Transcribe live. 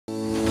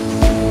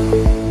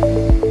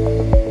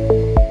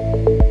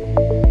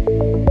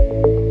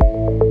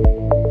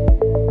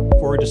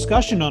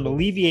discussion on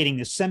alleviating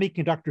the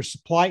semiconductor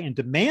supply and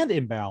demand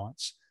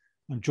imbalance.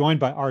 I'm joined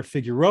by Art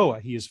Figueroa.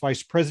 He is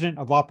Vice President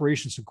of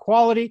Operations and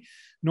Quality,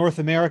 North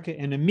America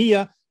and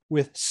EMEA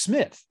with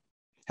Smith.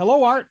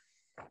 Hello, Art.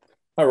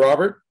 Hi,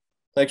 Robert.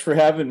 Thanks for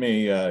having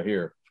me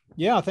here.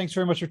 Yeah, thanks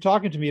very much for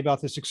talking to me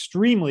about this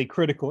extremely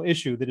critical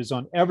issue that is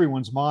on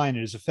everyone's mind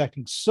and is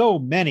affecting so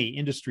many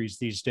industries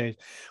these days.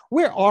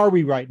 Where are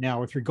we right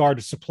now with regard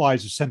to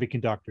supplies of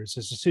semiconductors?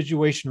 Has the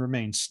situation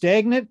remained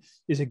stagnant?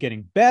 Is it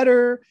getting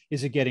better?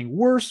 Is it getting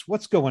worse?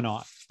 What's going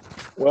on?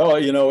 Well,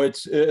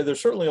 it's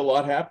there's certainly a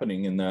lot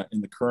happening in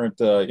the current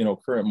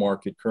current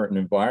market, current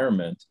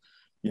environment.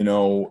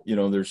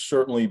 There's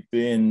certainly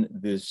been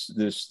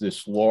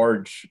this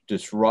large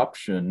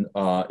disruption,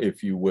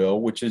 if you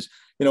will, which is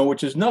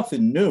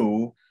nothing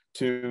new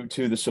to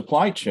the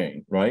supply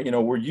chain, right?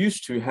 We're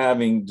used to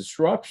having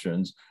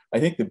disruptions. I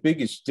think the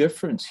biggest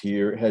difference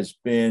here has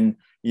been,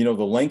 the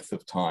length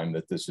of time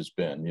that this has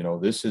been.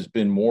 This has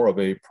been more of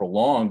a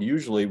prolonged,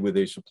 usually with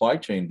a supply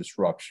chain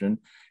disruption.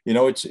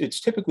 It's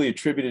typically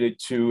attributed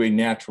to a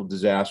natural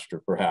disaster,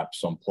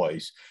 perhaps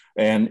someplace,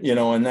 and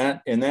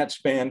that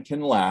span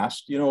can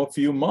last, a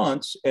few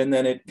months, and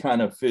then it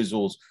kind of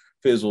fizzles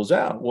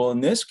out. Well,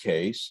 in this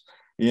case,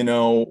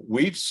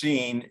 we've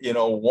seen,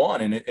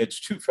 one, and it's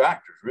two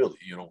factors really.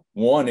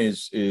 One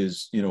is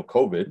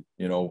COVID.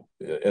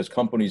 As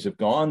companies have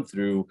gone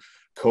through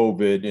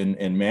COVID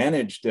and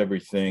managed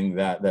everything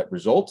that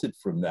resulted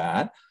from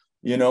that,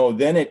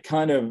 then it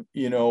kind of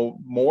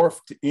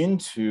morphed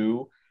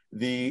into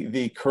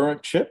the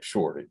current chip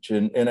shortage.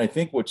 And I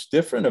think what's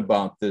different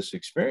about this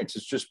experience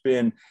has just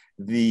been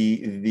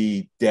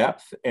the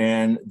depth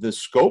and the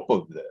scope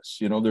of this.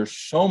 There's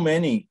so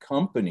many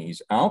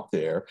companies out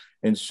there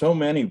and so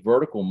many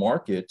vertical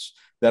markets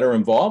that are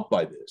involved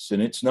by this.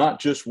 And it's not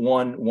just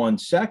one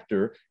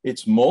sector,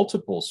 it's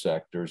multiple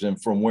sectors.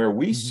 And from where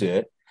we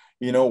sit,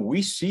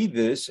 we see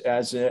this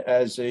as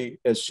a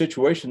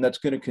situation that's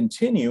going to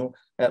continue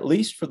at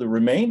least for the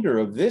remainder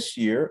of this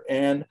year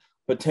and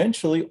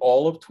potentially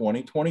all of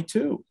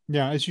 2022.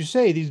 Yeah, as you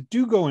say, these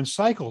do go in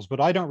cycles, but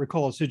I don't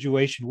recall a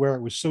situation where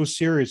it was so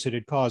serious that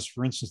it caused,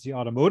 for instance, the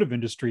automotive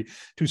industry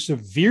to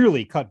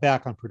severely cut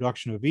back on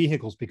production of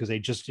vehicles because they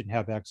just didn't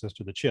have access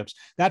to the chips.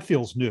 That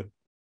feels new.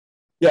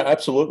 Yeah,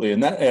 absolutely.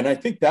 And I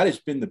think that has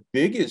been the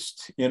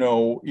biggest,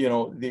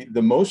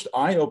 the most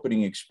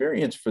eye-opening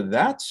experience for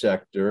that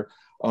sector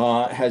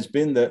has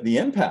been the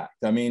impact.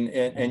 I mean,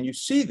 and you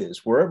see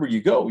this wherever you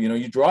go.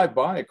 You drive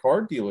by a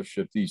car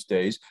dealership these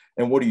days,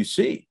 and what do you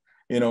see?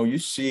 You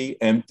see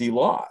empty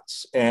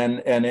lots,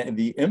 and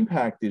the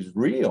impact is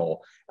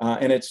real.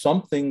 And it's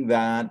something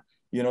that,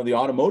 the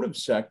automotive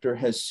sector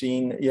has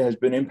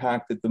been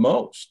impacted the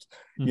most,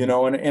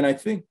 and I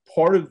think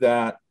part of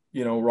that,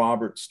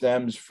 Robert,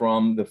 stems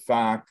from the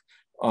fact,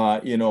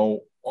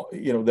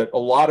 that a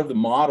lot of the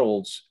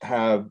models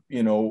have,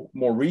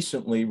 more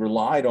recently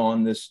relied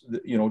on this,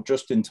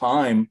 just in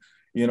time,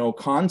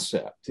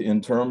 concept in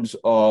terms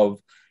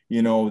of,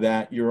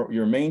 that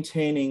you're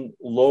maintaining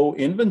low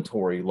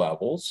inventory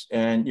levels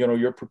and,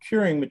 you're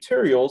procuring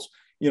materials,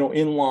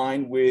 in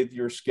line with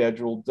your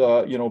scheduled,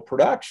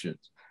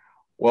 productions.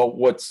 Well,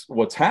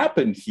 what's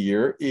happened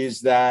here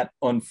is that,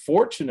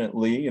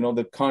 unfortunately,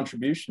 the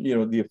contribution,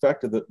 the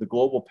effect of the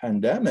global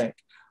pandemic,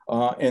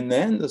 and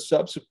then the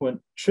subsequent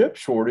chip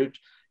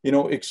shortage,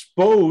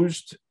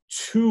 exposed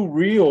two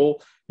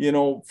real,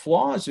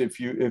 flaws, if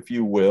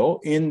you will,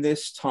 in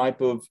this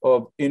type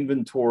of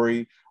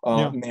inventory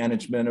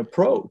management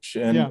approach.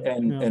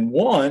 And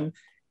one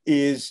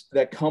is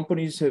that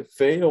companies have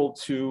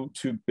failed to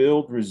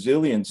build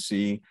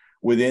resiliency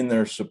within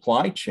their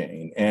supply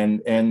chain,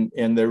 and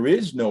there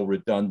is no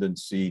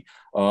redundancy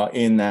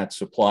in that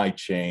supply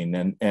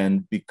chain,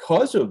 and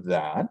because of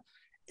that,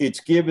 it's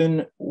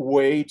given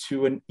way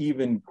to an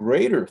even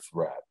greater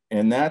threat,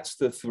 and that's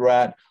the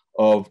threat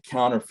of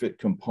counterfeit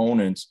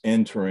components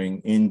entering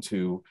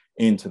into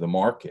the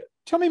market.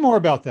 Tell me more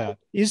about that.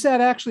 Is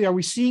that actually, are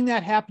we seeing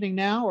that happening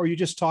now, or are you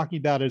just talking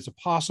about it as a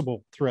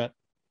possible threat?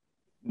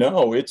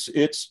 No, it's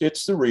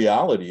the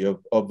reality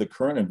of the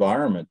current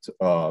environment,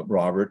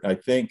 Robert. I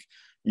think,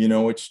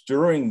 it's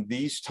during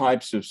these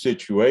types of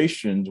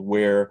situations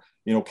where,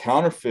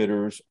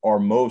 counterfeiters are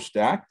most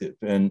active.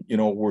 And,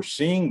 we're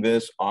seeing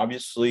this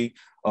obviously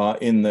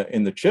in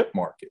the chip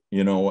market.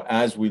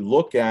 As we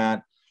look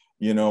at,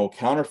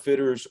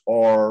 counterfeiters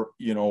are,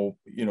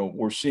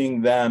 we're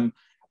seeing them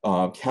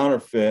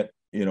counterfeit,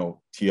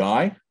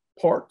 TI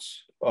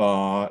parts,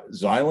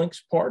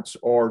 Xilinx parts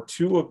are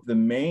two of the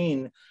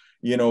main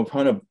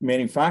kind of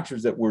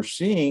manufacturers that we're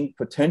seeing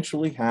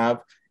potentially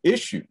have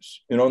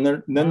issues,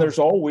 and then there's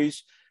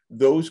always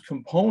those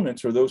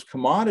components or those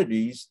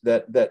commodities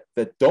that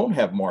don't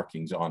have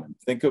markings on them.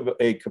 Think of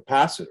a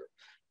capacitor,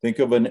 think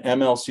of an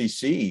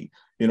MLCC,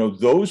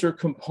 those are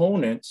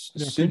components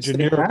since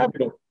they have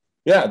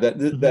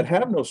that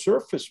have no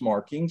surface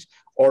markings,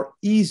 are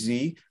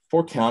easy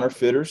for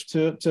counterfeiters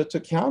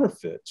to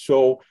counterfeit.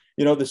 So,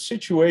 the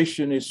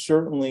situation is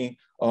certainly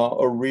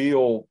a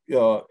real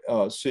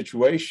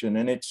situation,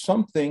 and it's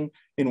something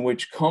in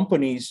which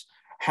companies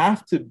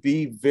have to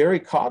be very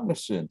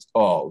cognizant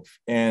of.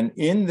 And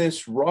in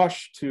this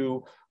rush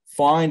to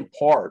find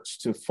parts,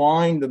 to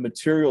find the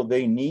material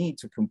they need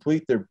to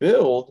complete their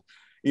build,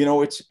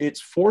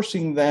 it's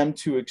forcing them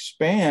to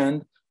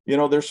expand,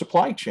 their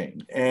supply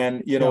chain,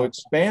 and,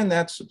 expand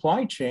that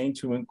supply chain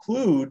to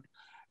include,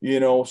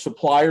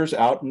 suppliers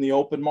out in the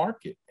open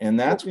market. And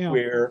that's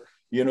where,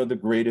 the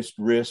greatest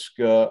risk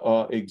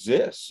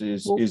exists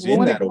is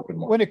in that open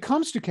market. When it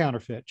comes to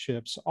counterfeit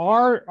chips,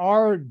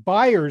 are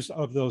buyers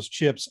of those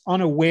chips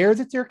unaware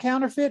that they're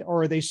counterfeit,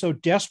 or are they so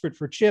desperate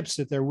for chips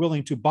that they're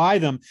willing to buy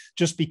them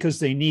just because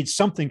they need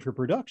something for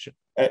production?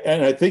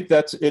 And I think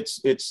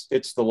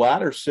it's the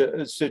latter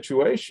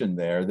situation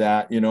there,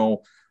 that,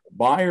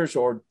 buyers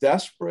are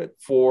desperate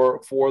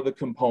for the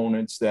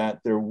components, that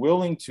they're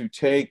willing to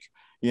take,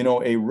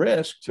 a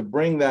risk to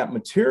bring that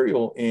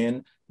material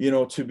in,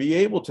 to be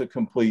able to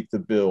complete the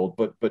build.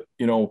 But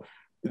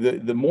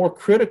the more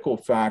critical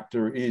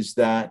factor is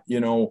that,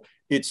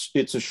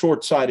 it's a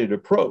short-sighted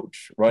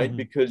approach, right? Mm-hmm.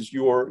 Because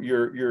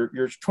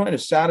you're trying to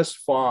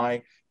satisfy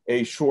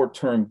a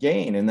short-term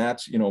gain, and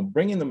that's,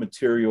 bringing the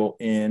material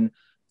in.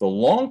 The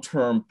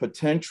long-term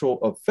potential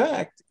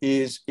effect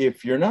is,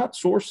 if you're not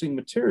sourcing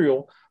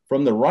material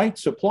from the right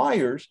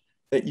suppliers,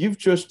 that you've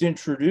just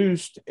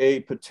introduced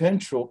a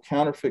potential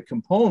counterfeit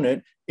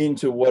component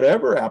into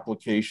whatever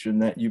application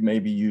that you may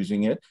be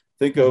using it.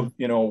 Think of,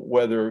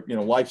 whether,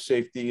 life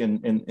safety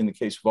in the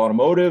case of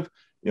automotive,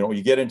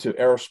 you get into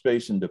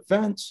aerospace and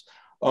defense,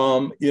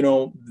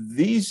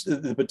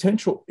 the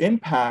potential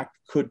impact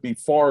could be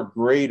far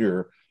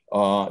greater,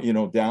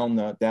 down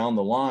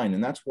the line.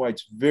 And that's why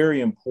it's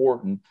very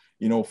important,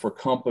 for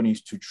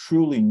companies to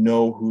truly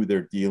know who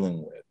they're dealing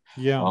with.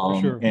 Yeah, for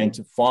sure. And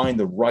to find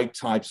the right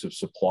types of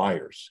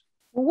suppliers.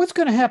 Well, what's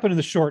going to happen in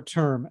the short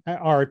term,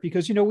 Art?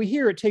 Because, we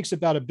hear it takes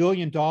about $1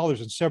 billion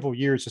in several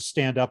years to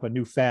stand up a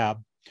new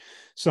fab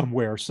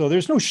somewhere. So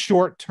there's no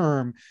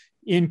short-term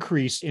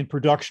increase in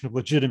production of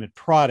legitimate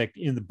product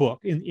in the book,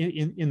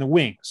 in the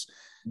wings.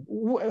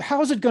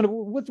 How is it going to,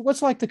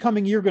 what's like the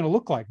coming year going to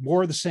look like?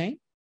 More of the same?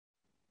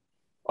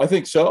 I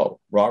think so,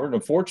 Robert.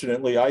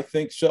 Unfortunately, I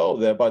think so,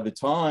 that by the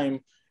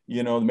time,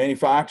 the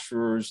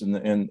manufacturers and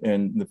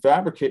the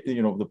fabricate,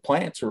 the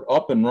plants are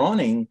up and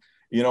running,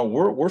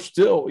 we're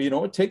still,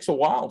 it takes a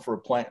while for a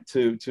plant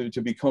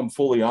to become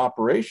fully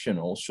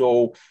operational.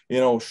 So,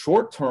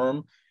 short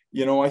term,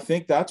 I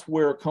think that's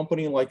where a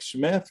company like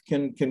Smith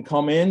can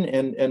come in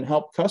and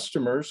help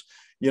customers.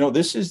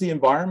 This is the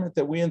environment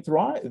that we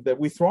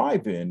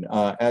thrive in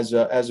as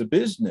a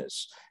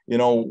business.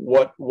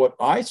 What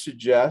I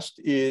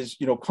suggest is,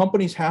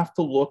 companies have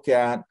to look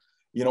at,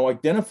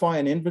 identify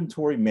an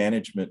inventory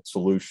management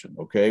solution.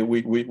 Okay,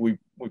 we've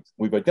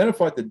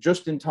identified the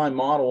just-in-time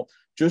model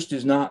just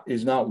is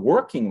not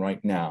working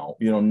right now.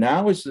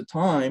 Now is the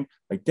time.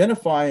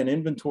 Identify an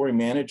inventory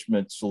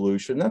management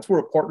solution. That's where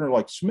a partner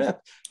like Smith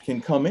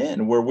can come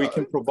in, where we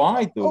can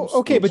provide those.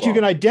 Okay, but you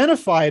can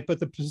identify it, but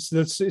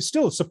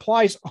still the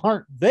supplies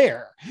aren't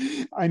there.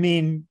 I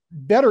mean,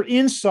 better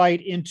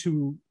insight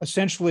into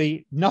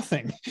essentially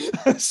nothing.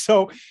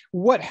 So,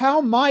 how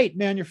might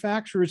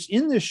manufacturers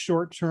in this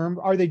short term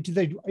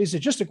is it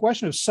just a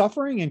question of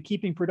suffering and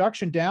keeping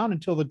production down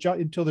until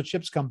the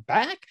chips come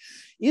back?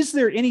 Is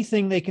there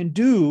anything they can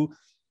do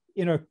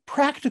in a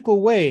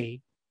practical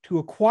way to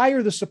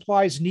acquire the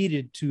supplies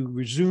needed to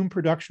resume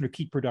production or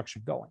keep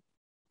production going?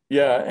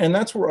 Yeah, and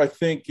that's where I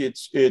think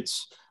it's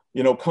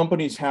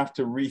companies have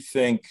to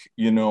rethink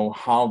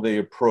how they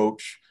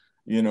approach,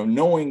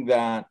 knowing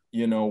that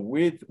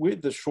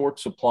with the short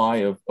supply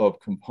of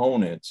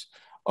components,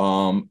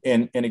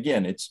 and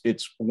again,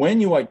 it's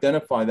when you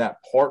identify that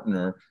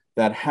partner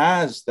that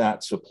has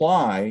that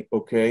supply,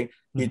 okay,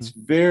 mm-hmm. It's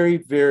very,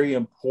 very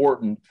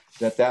important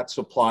that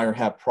supplier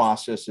have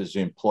processes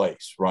in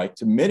place, right,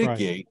 to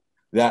mitigate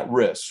that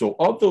risk. So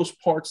of those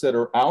parts that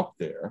are out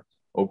there,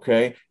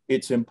 okay,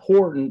 it's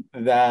important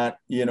that,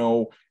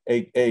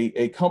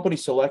 a company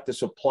select a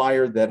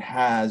supplier that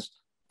has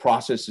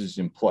processes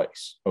in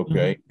place,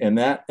 okay, mm-hmm.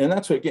 and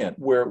that's again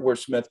where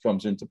Smith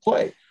comes into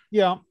play.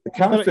 Yeah, the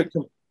counterfeit.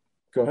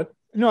 Go ahead.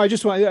 No, I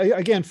just want,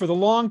 again, for the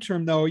long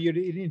term, though,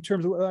 in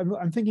terms of,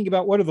 I'm thinking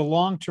about what are the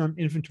long-term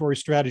inventory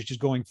strategies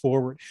going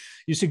forward.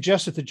 You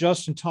suggest that the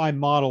just-in-time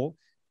model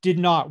did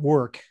not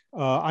work.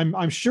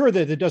 I'm sure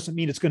that it doesn't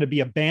mean it's going to be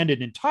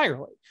abandoned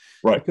entirely,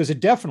 right? Because it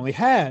definitely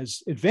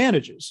has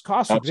advantages,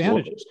 cost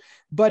advantages,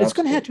 but it's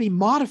going to have to be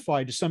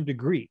modified to some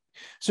degree.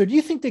 So do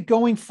you think that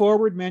going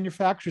forward,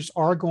 manufacturers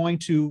are going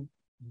to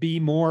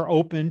be more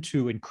open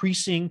to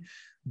increasing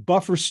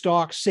buffer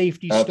stock,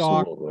 safety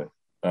stock? Absolutely.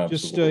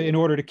 Just in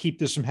order to keep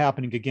this from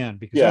happening again,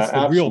 because that's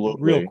the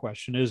real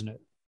question, isn't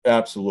it?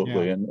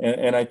 Absolutely. Yeah.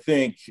 And I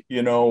think,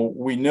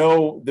 we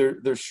know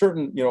there's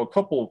certain, a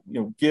couple,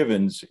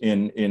 givens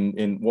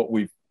in what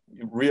we've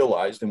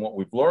realized and what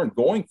we've learned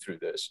going through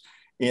this,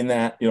 in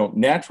that,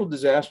 natural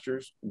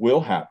disasters will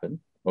happen.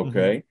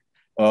 Okay.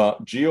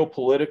 Mm-hmm.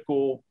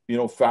 Geopolitical,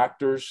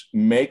 factors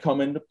may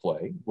come into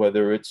play,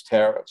 whether it's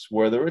tariffs,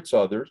 whether it's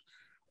others,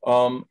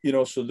 so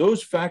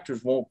those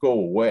factors won't go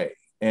away.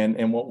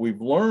 And what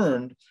we've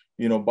learned,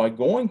 by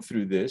going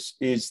through this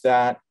is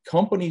that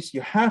companies,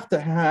 you have to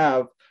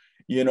have,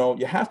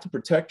 you have to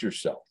protect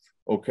yourself.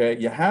 Okay.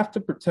 You have to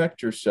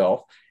protect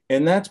yourself.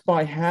 And that's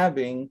by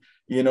having,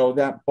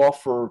 that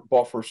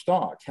buffer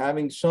stock,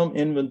 having some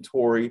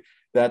inventory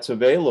that's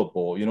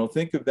available.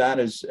 Think of that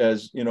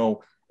as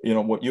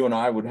what you and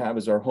I would have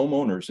as our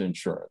homeowners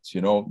insurance.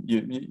 You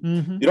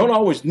don't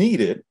always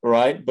need it,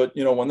 right? But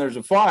when there's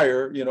a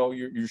fire,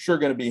 you're sure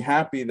going to be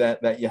happy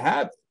that you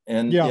have it.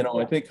 And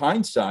I think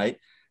hindsight,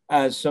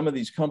 as some of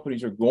these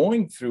companies are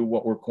going through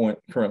what we're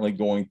currently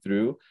going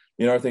through,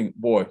 I think,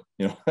 boy,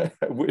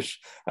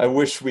 I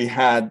wish we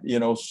had,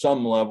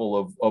 some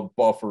level of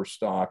buffer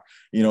stock,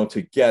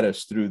 to get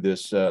us through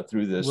this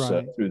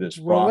process.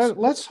 Well,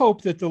 let's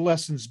hope that the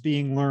lessons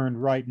being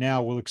learned right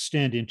now will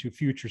extend into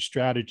future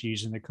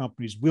strategies, and the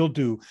companies will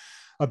do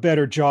a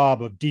better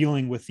job of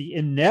dealing with the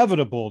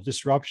inevitable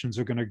disruptions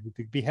that are going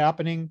to be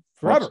happening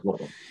forever.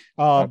 Absolutely.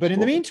 But in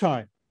the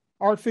meantime,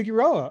 Art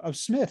Figueroa of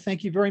Smith,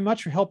 thank you very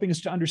much for helping us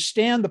to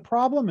understand the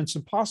problem and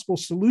some possible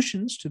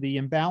solutions to the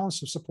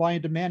imbalance of supply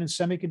and demand in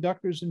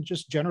semiconductors and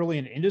just generally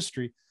in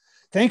industry.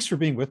 Thanks for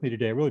being with me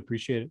today. I really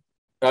appreciate it.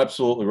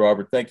 Absolutely,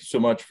 Robert. Thank you so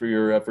much for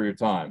your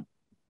time.